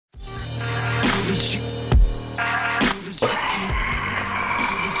Hey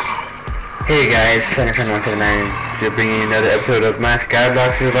guys, Senator179 to bring you another episode of my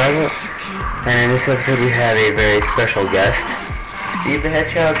SkyBlock Survival. And in this episode we have a very special guest. Speed the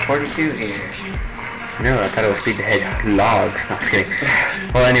Hedgehog 42 here. No, I thought it was Speed the Hedgehog Logs. No, I'm just kidding.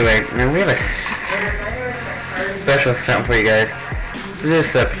 Well, anyway, we have a special something for you guys.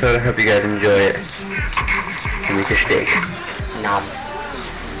 This episode, I hope you guys enjoy it. Give me your steak. Nom.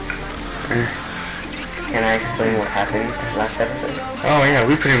 Can I explain what happened last episode? Oh yeah,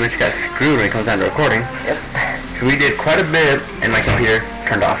 we pretty much got screwed when it comes down to recording. Yep. So we did quite a bit, and my computer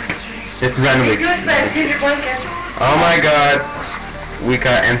turned off. Just randomly. Here's your blankets. Oh my god. We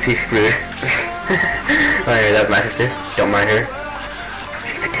got MC screwed. Oh anyway, that's my sister. Don't mind her.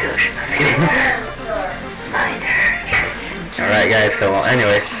 She's a douche. Mind her. Alright guys, so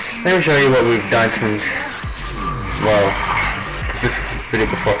anyway, let me show you what we've done since, well, this video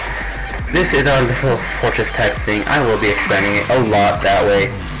before. This is our little fortress type thing. I will be expanding it a lot that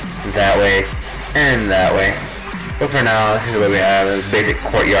way, and that way. But for now, this is what we have, a basic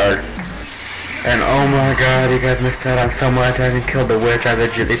courtyard. And oh my god, you guys missed out on so much. I even killed the witch. I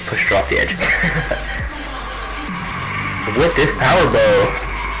legitimately pushed her off the edge. With this power bow.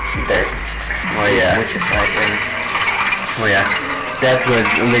 There. Oh yeah. Witch's side ring. Oh yeah. That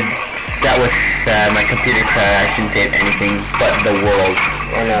was sad. My computer crashed and saved anything but the world.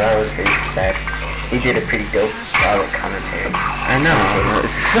 Oh no, that was pretty sad. He did a pretty dope job at commentary. I know.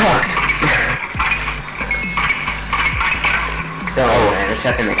 It sucked. Oh man, it's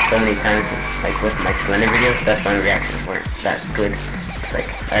happened like so many times, like with my Slender video. That's why my reactions weren't that good. It's like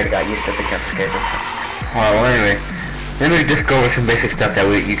I already got used to the jump scares and stuff. Well, anyway, let me just go over some basic stuff that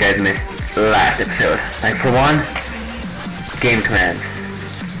you guys missed last episode. Like for one, game commands.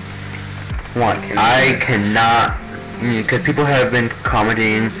 One, I cannot, because people have been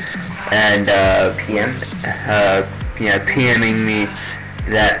commenting and PMing me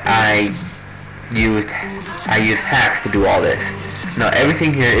that I use hacks to do all this. No,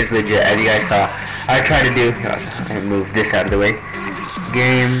 everything here is legit, as you guys saw. I tried to do, I moved this out of the way.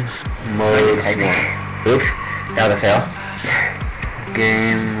 Game mode 1. Oops, that was a fail.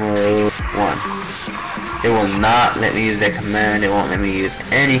 Game mode 1. It will not let me use that command. It won't let me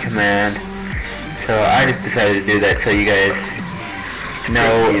use any command. So I just decided to do that so you guys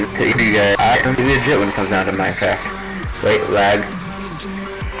know, I'm legit when it comes down to Minecraft. Wait, lag.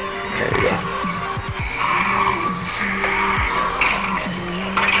 There we go.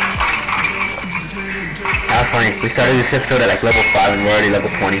 That's funny. We started this episode at like level 5 and we're already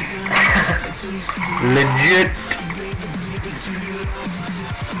level 20. Legit.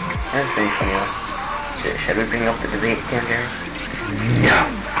 That's pretty funny. Should we bring up the debate again, Jerry? No.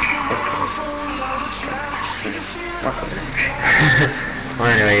 Well,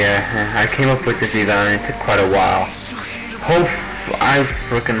 anyway, yeah, I came up with this design. It took quite a while. I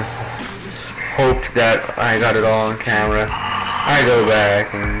freaking hoped that I got it all on camera. I go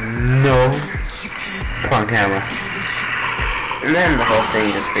back and no, on camera. And then the whole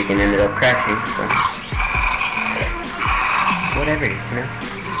thing just freaking ended up crashing. So whatever, you know.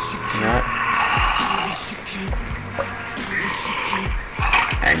 Not.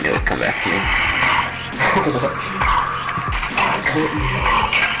 I knew it'd come back to me.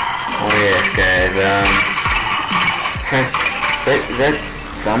 Oh yes, guys, is that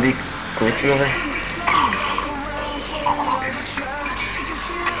zombie glitching over?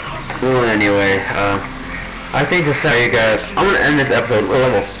 well, anyway, I think to tell you guys, I'm gonna end this episode with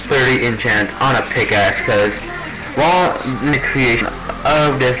level 30 enchant on a pickaxe, because while in the creation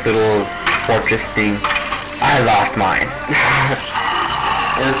of this little fortress thing, I lost mine.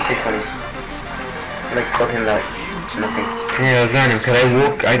 It was pretty funny. Like something like nothing. Yeah, it was random, because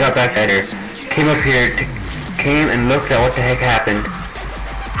I got back at her, came up here, came and looked at what the heck happened,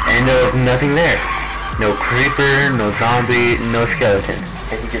 and there was nothing there. No creeper, no zombie, no skeleton.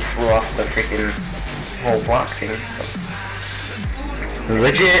 And he just flew off the freaking whole block thing, so.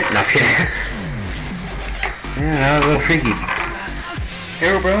 Legit? No, kidding. Yeah, that was a little freaky.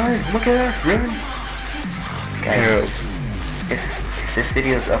 Hero, Brian, look at that, run. Guys, if this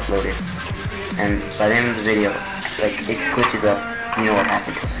video is uploaded, and by the end of the video, like, it glitches up, you know what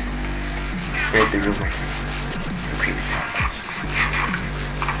happened to us. Spread the rumors. And creepypastas.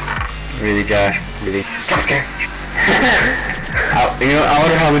 Really, Josh? Really? Jump scare! You know, I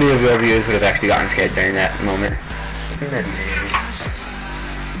wonder how many of your viewers would have actually gotten scared during that moment.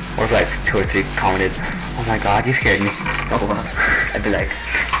 Or if like 2 or 3 commented, oh my god, you scared me. Oh wow. I'd be like,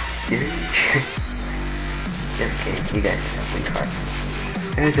 just kidding, you guys just have weak hearts.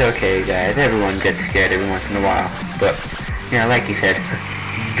 It's okay, guys. Everyone gets scared every once in a while. But, you know, like you said,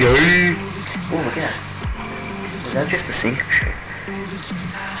 Oh, look at that. Is that just a sink?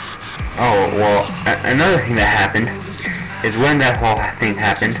 Oh, well, another thing that happened is when that whole thing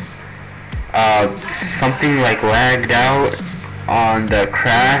happened, something like lagged out on the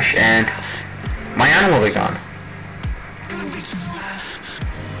crash and my animals are gone.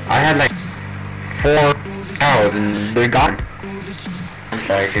 I had like 4 cows and they're gone. I'm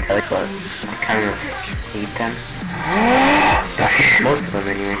sorry to tell you, but I kind of hate them. Most of them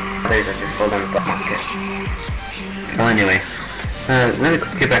anyway. Others are just sold on the black market. Well, anyway, let me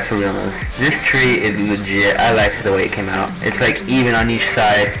get back to real news. This tree is legit. I like the way it came out. It's like even on each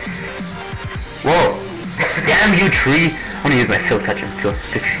side. Whoa! Damn you, tree! I'm gonna use my silk touch and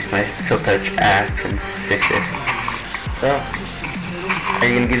fix my silk touch axe and fix this. So, are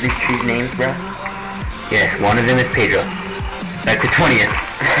you gonna give these trees names, bro? Yes, one of them is Pedro. Like the 20th.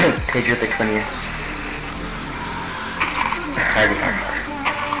 Pedro the 20th.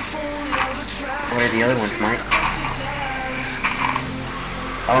 What are the other ones, Mike?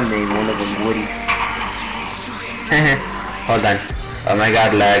 I'll name one of them Woody. Hold on. Oh my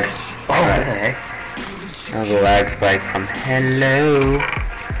god, lag. Oh, what the heck? That was a lag spike from hello.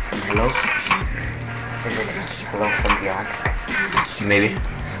 From hello? Is it hello from beyond? Maybe.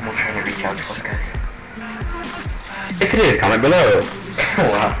 Someone trying to reach out to us, guys. If it is, comment below.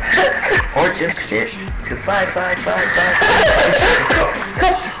 Wow. Or text it to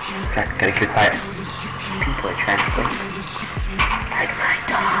 55555. Gotta keep it quiet. People are translating. Like my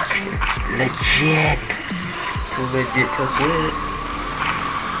dog. Legit. Too legit to quit.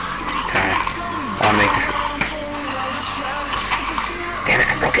 Okay. I wanna make this. Damn it,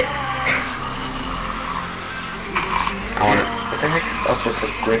 I broke it. I wanna. What the heck's up with the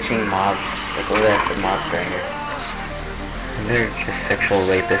glitching mobs? Like, look at the mob right here. They're just sexual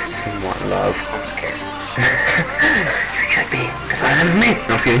rapists who want love. I'm scared. You should be. That's why that was me.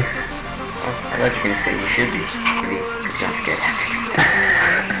 No feeling. Oh, I thought you were gonna say you should be. Maybe because you're not scared tactics.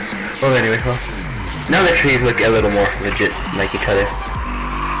 Well, anyway, now the trees look a little more legit like each other.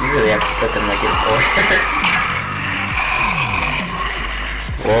 You really have to put them like in order.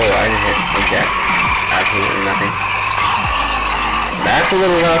 Whoa, I didn't hit exact. Absolutely nothing. That's a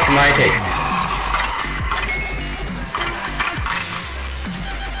little loud for my taste.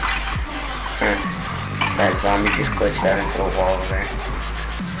 That zombie just glitched out into the wall over there.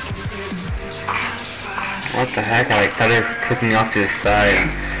 What the heck? I like started clicking off to the side.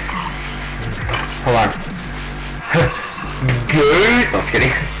 Hold on. Good. No, I'm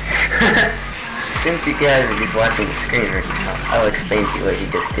kidding. Since you guys are just watching the screen right now, I'll explain to you what he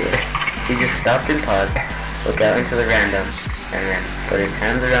just did. He just stopped and paused, looked out into the random, and then put his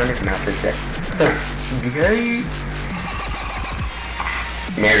hands around his mouth and said, "Gay."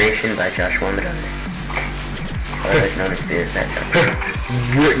 Narration by Josh Wonderland. Otherwise known as Spears That Joke.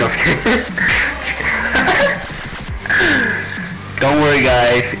 Good. No, I'm kidding. Don't worry,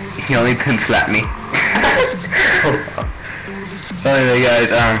 guys. He only pimp slapped me. So anyway, guys,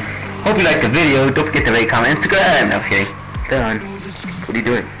 hope you liked the video. Don't forget to rate, comment, and subscribe. No, I'm kidding. Done. What are you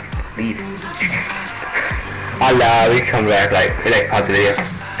doing? Leave. Allah, we come back, like pause the video.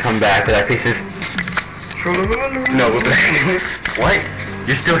 Come back with our faces. No, we're back. What?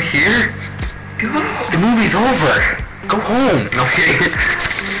 You're still here? The movie's over. Go home. No, I'm kidding.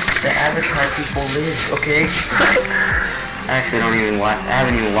 The Avatar people live, okay? I actually don't even watch. I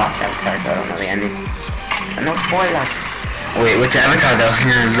haven't even watched Avatar, so I don't know the ending. So no spoilers. Wait, which Avatar though?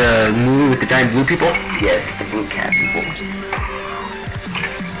 The movie with the giant blue people? Yes, the blue cat people.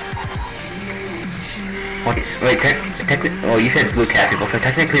 What? Wait, technically, oh, you said blue cat people, so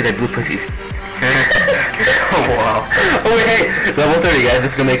technically they're blue pussies. Oh wow. Oh wait, hey, level 30, guys.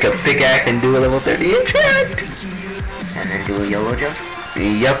 Let's go make a pickaxe and do a level 30 enchant. And then do a YOLO jump?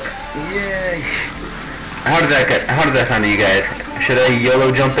 Yep. Yay. How does that sound to you guys? Should I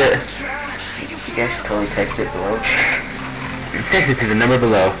YOLO jump it? You guys should totally text it below. Text it to the number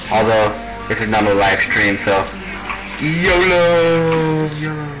below. Although this is not a live stream, so YOLO.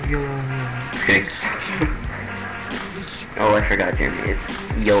 Just kidding. Oh, I forgot, Jeremy. It's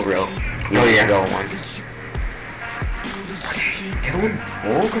YORO. Oh yeah. Go once.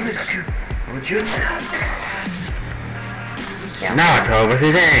 Yeah. Naruto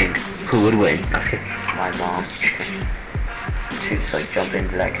versus Aang. Who would win? Okay. My mom. She's just like jump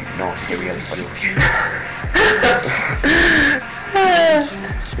in like no cereal for you.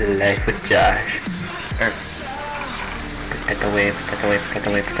 Life with Josh. Put that away,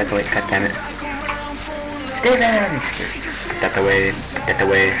 god damn it. Steven! Put that away.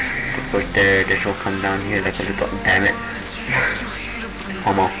 Right there, this will come down here like a little, damn it.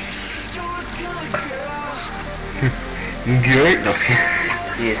 Homo. Good? No.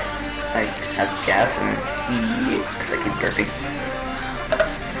 Yeah. like have gas and he looks like he's burping.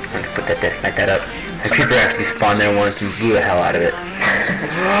 Let's put that there, light that up. A creeper actually spawned there once and blew the hell out of it.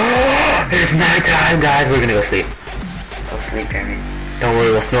 It's nighttime, guys. We're gonna go sleep. Go sleep, Jeremy. Don't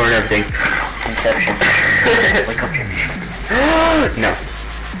worry, we'll snore and everything. Inception. Wake up, Jeremy. No.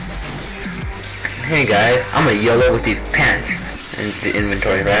 Hey guys, I'm gonna YOLO with these pants in the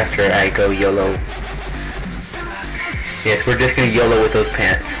inventory right after I go YOLO. Yes, we're just gonna YOLO with those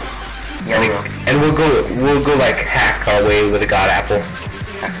pants. YOLO. And we'll go like hack our way with a god apple.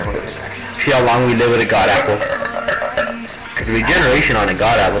 See how long we live with a god apple. Cause regeneration on a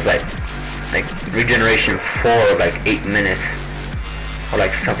god apple is like regeneration for like 8 minutes. Or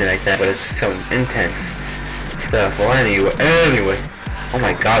like something like that, but it's so intense stuff. Well anyway. Oh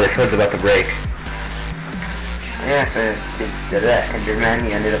my god, this sword's about to break. Yeah, so did that Enderman, he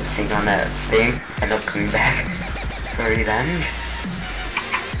ended up seeing on that thing, ended up coming back for revenge.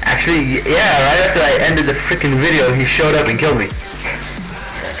 Actually, yeah, right after I ended the freaking video, he showed up and killed me.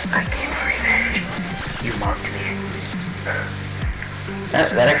 He's like, I came for revenge. You mocked me.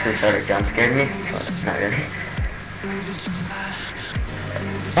 That actually sort of jump scared me, but not really.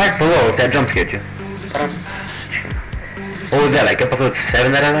 Right below, if that jump scared you. What was that, like episode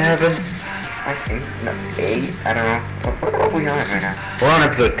 7 that ever happened? I think, no, 8, I don't know. What are we on right now? We're on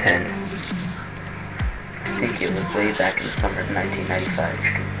episode 10. I think it was way back in the summer of 1995.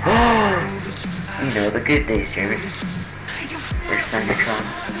 You know, the good days, Jeremy. Or Cybertron.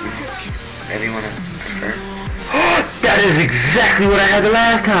 Whatever you want to prefer. That is exactly what I had the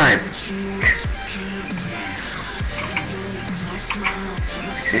last time!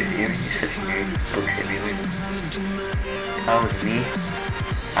 You said you books everywhere. If I was me,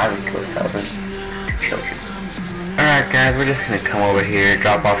 I would go sell them to children. Alright guys, we're just gonna come over here,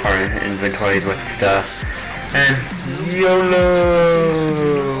 drop off our inventories with stuff, and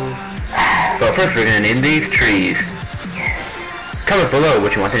YOLO! But first we're gonna name these trees. Yes. Comment below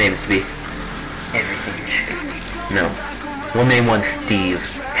what you want the names to be. Everything tree. No. We'll name one Steve.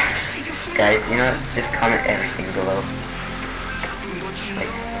 Guys, you know what? Just comment everything below. Like,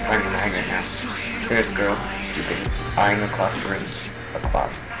 what's on your mind right now? Is there a girl you've been eyeing across the room?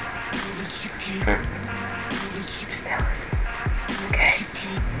 Across. Huh. Just tell us. Okay.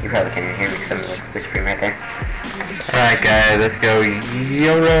 You probably can't even hear me because I'm like whispering right there. Alright guys, let's go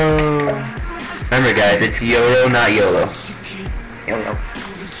YOLO! Remember guys, it's YOLO, not YOLO. YOLO.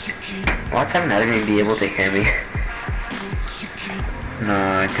 Watch, I'm not even be able to hear me. No,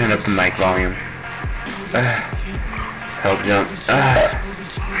 I turned up the mic volume. Help jump.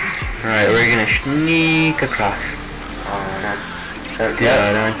 Alright, we're gonna sneak across. Oh, no. Oh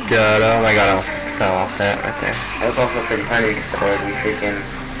my god, I almost fell off that right there. That was also pretty funny because we freaking...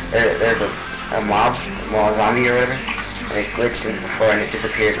 There's a mob, a zombie or whatever, and it glitched into the floor and it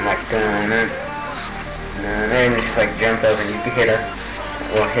disappeared. I'm like, dun-dun-dun. And then it just like jumped over and you hit us.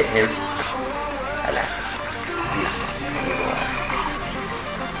 Or hit him. I laughed.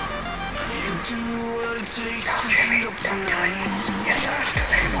 No, Jimmy, don't do it. You have so much to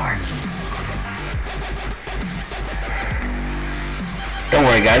live for. Don't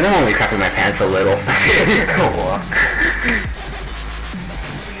worry guys, I'm only crapping my pants a little.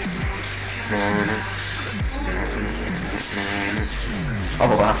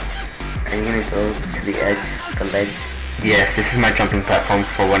 Oh wow. Are you gonna go to the edge, the ledge? Yes, this is my jumping platform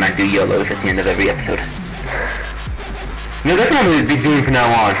for when I do YOLOs at the end of every episode. No, that's what I'm going to be doing from now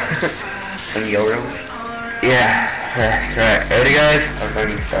on. Some YOLOs? Yeah, that's right. Ready guys? A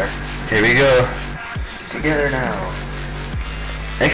running star. Here we go. Together now.